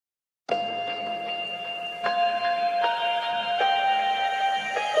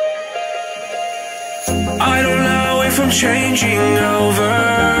changing over.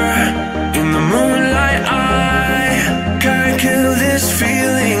 In the moonlight I can't kill this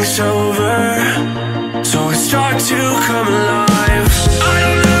feeling sober, so I start to come alive. I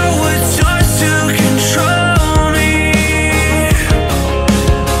don't know what starts to control me.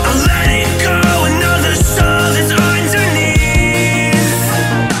 I let it go, another soul that's underneath.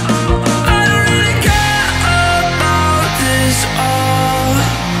 I don't really care about this all.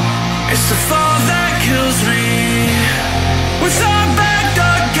 It's the fall that kills me. With our back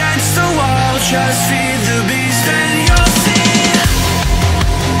against the wall, just feed the beast and you'll see.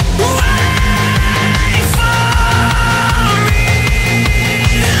 Wait for me.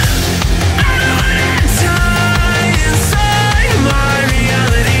 I don't wanna die inside my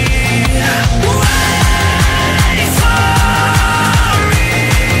reality. Wait for me.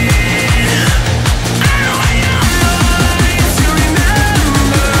 I don't want your mind to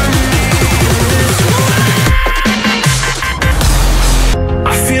remember me this way.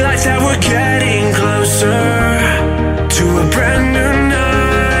 I feel like that we're getting closer to a brand new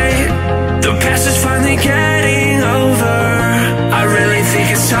night. The past is finally getting over. I really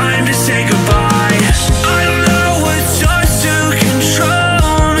think it's time to say goodbye. I don't know what starts to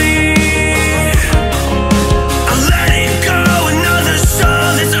control me. I let it go, another soul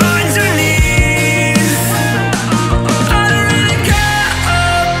that's underneath. I don't really care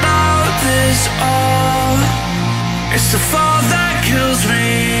about this all. It's the fall that kills me.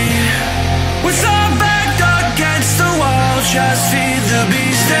 With our back against the wall, just feed the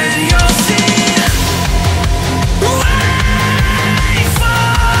beast and you